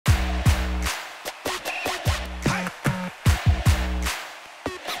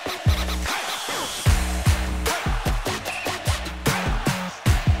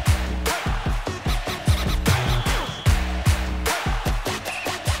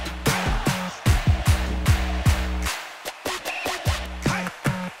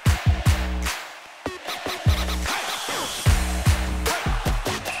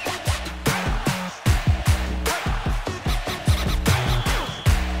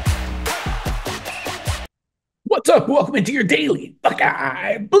What's up? Welcome into your Daily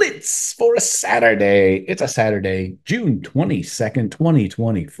Buckeye Blitz for a Saturday. It's a Saturday, June 22nd,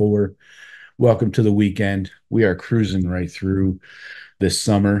 2024. Welcome to the weekend. We are cruising right through this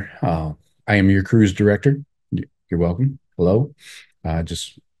summer. I am your cruise director. You're welcome. Hello.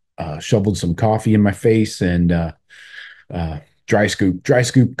 Just shoveled some coffee in my face and uh, dry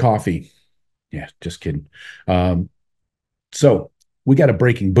scoop coffee. Yeah, just kidding. Um, so we got a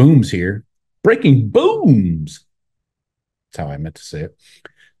Breaking Boomz here. Breaking Boomz. That's how I meant to say it.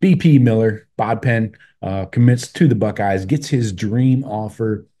 BP Miller, Bodpegn, commits to the Buckeyes, gets his dream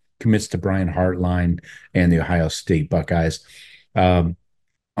offer, commits to Brian Hartline and the Ohio State Buckeyes on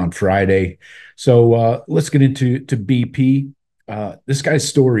Friday. So let's get into BP. This guy's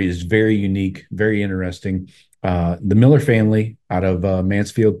story is very unique, very interesting. The Miller family out of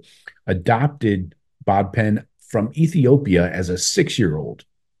Mansfield adopted Bodpegn from Ethiopia as a 6-year-old.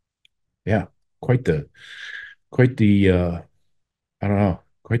 Yeah, quite the quite the I don't know,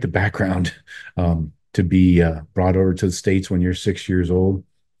 quite the background to be brought over to the States when you're 6 years old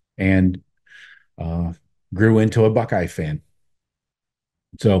and uh, grew into a Buckeye fan.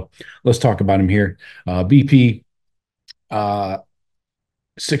 So let's talk about him here. BP, uh,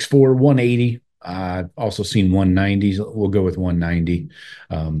 6'4", 180. I've also seen 190s. We'll go with 190.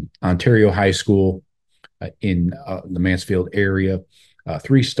 Ontario High School in the Mansfield area.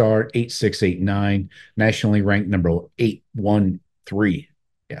 3-star, 8689, nationally ranked number 813.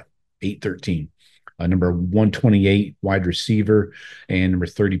 Yeah, 813. Number 128 wide receiver and number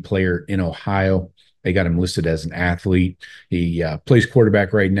 30 player in Ohio. They got him listed as an athlete. He plays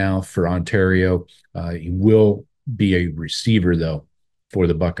quarterback right now for Ontario. He will be a receiver, though, for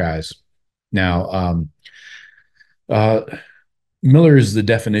the Buckeyes. Now, uh, Miller is the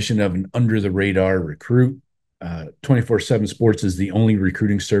definition of an under the radar recruit. 24/7 Sports is the only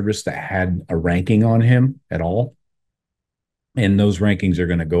recruiting service that had a ranking on him at all. And those rankings are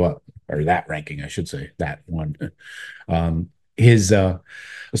going to go up, or that ranking, I should say, that one. His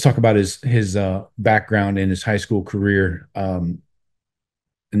let's talk about his background in his high school career.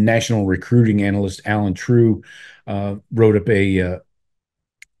 National recruiting analyst Alan True wrote up a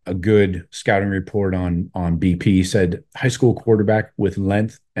good scouting report on BP. He said high school quarterback with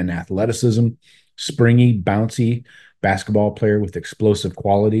length and athleticism, springy, bouncy basketball player with explosive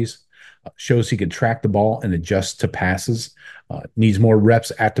qualities. Shows he can track the ball and adjust to passes. Needs more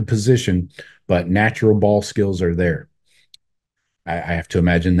reps at the position, but natural ball skills are there. I have to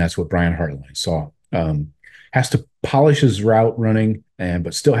imagine that's what Brian Hartline saw. Has to polish his route running,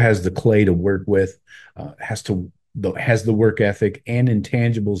 but still has the clay to work with. Has the work ethic and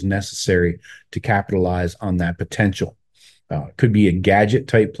intangibles necessary to capitalize on that potential. Could be a gadget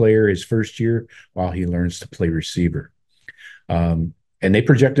type player his first year while he learns to play receiver. And they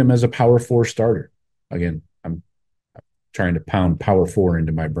project him as a power 4 starter. Again, I'm trying to pound power 4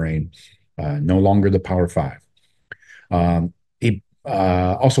 into my brain. No longer the power 5. He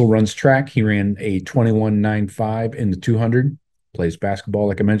also runs track. He ran a 21.95 in the 200, plays basketball,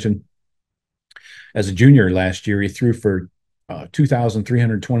 like I mentioned. As a junior last year, he threw for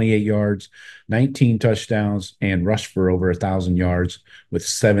 2,328 yards, 19 touchdowns, and rushed for over 1,000 yards with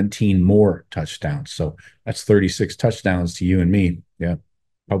 17 more touchdowns. So that's 36 touchdowns to you and me. Yeah,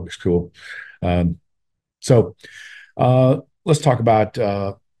 public school. So let's talk about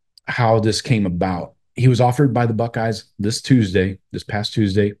how this came about. He was offered by the Buckeyes this past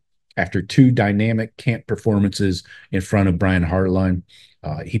Tuesday, after 2 dynamic camp performances in front of Brian Hartline.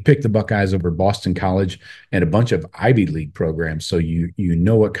 He picked the Buckeyes over Boston College and a bunch of Ivy League programs. So you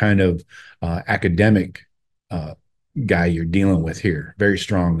know what kind of academic guy you're dealing with here. Very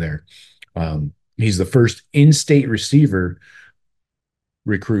strong there. He's the first in-state receiver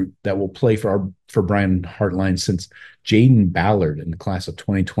recruit that will play for Brian Hartline since Jaden Ballard in the class of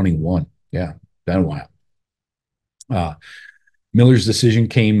 2021. Yeah, been a while. Miller's decision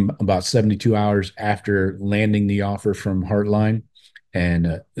came about 72 hours after landing the offer from Hartline.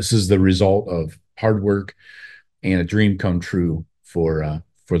 And this is the result of hard work and a dream come true for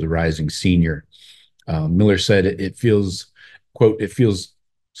the rising senior. Miller said it feels, quote, it feels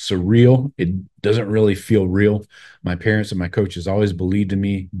surreal. It doesn't really feel real. My parents and my coaches always believed in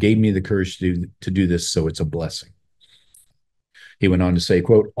me, gave me the courage to do this, so it's a blessing. He went on to say,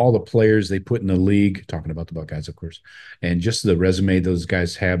 quote, all the players they put in the league, talking about the Buckeyes, of course, and just the resume those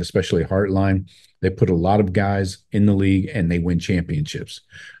guys have, especially Hartline, they put a lot of guys in the league and they win championships.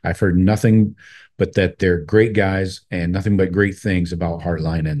 I've heard nothing but that they're great guys and nothing but great things about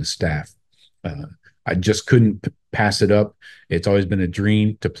Hartline and the staff. I just couldn't pass it up. It's always been a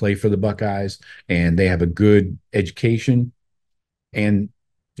dream to play for the Buckeyes, and they have a good education. And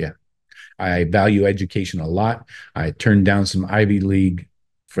yeah, I value education a lot. I turned down some Ivy League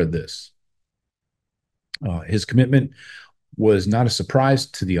for this. His commitment was not a surprise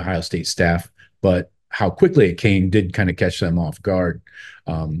to the Ohio State staff, but how quickly it came did kind of catch them off guard.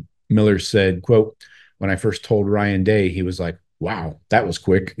 Miller said, quote, when I first told Ryan Day, he was like, wow, that was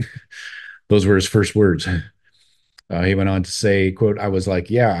quick. Those were his first words. He went on to say, quote, I was like,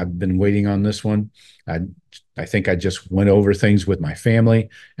 yeah, I've been waiting on this one. I, I think I just went over things with my family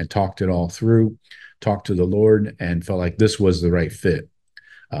and talked it all through, talked to the Lord, and felt like this was the right fit.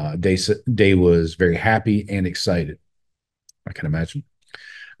 Day was very happy and excited. I can imagine.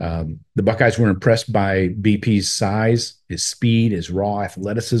 The Buckeyes were impressed by BP's size, his speed, his raw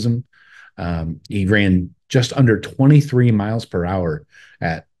athleticism. He ran just under 23 miles per hour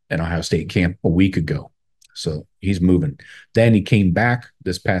at an Ohio State camp a week ago. So he's moving. Then he came back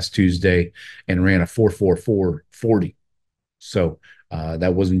this past Tuesday and ran a 4.44 40. So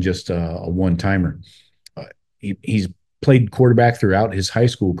that wasn't just a one timer. He's played quarterback throughout his high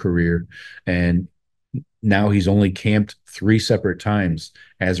school career, and now he's only camped 3 separate times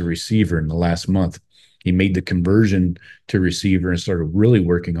as a receiver in the last month. He made the conversion to receiver and started really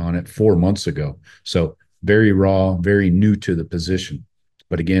working on it 4 months ago. So very raw, very new to the position.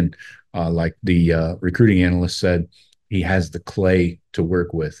 But again, like the recruiting analyst said, he has the clay to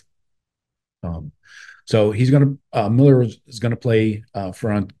work with. So he's going to Miller is going to play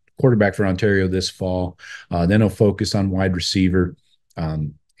for quarterback for Ontario this fall. Then he'll focus on wide receiver,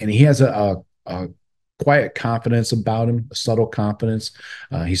 and he has a quiet confidence about him, a subtle confidence.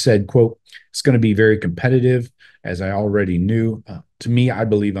 He said, quote, it's going to be very competitive, as I already knew. To me, I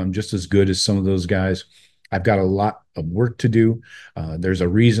believe I'm just as good as some of those guys. I've got a lot of work to do. There's a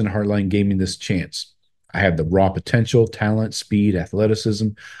reason Hardline gave me this chance. I have the raw potential, talent, speed, athleticism.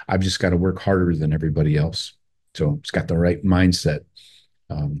 I've just got to work harder than everybody else. So it's got the right mindset.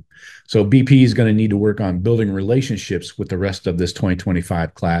 So BP is going to need to work on building relationships with the rest of this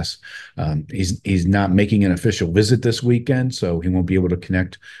 2025 class. He's not making an official visit this weekend, so he won't be able to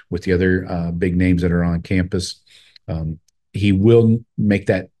connect with the other big names that are on campus. He will make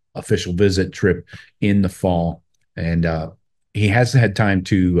that official visit trip in the fall, and he has had time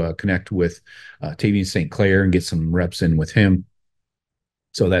to connect with Tavian St. Clair and get some reps in with him.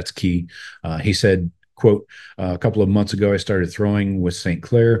 So that's key. He said, quote, a couple of months ago, I started throwing with St.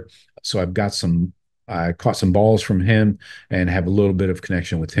 Clair. So I caught some balls from him and have a little bit of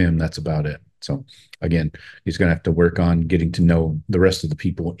connection with him. That's about it. So again, he's going to have to work on getting to know the rest of the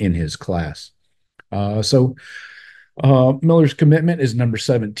people in his class. Miller's commitment is number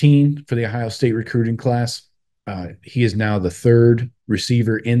 17 for the Ohio State recruiting class. He is now the 3rd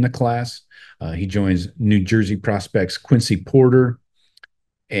receiver in the class. He joins New Jersey prospects Quincy Porter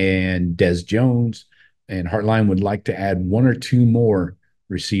and Des Jones. And Heartline would like to add 1 or 2 more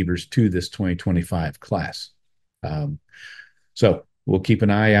receivers to this 2025 class. So we'll keep an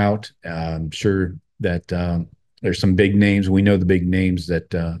eye out. I'm sure that there's some big names. We know the big names that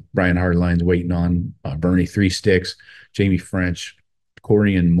Brian Hardline's waiting on. Bernie Three Sticks, Jamie French,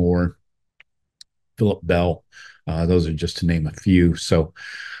 Corian Moore, Philip Bell. Those are just to name a few. So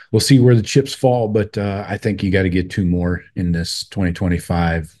we'll see where the chips fall, but I think you got to get 2 more in this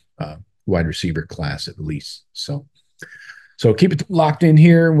 2025 wide receiver class at least. So keep it locked in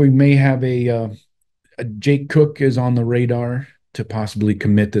here. We may have a Jake Cook is on the radar to possibly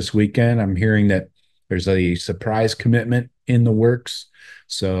commit this weekend. I'm hearing that there's a surprise commitment in the works.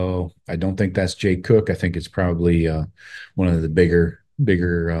 So I don't think that's Jake Cook. I think it's probably one of the bigger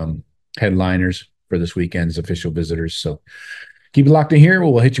headliners for this weekend's official visitors. So keep it locked in here.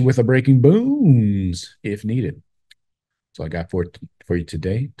 We'll hit you with a Breaking Boomz if needed. That's all I got for you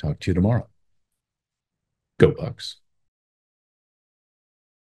today. Talk to you tomorrow. Go Bucks.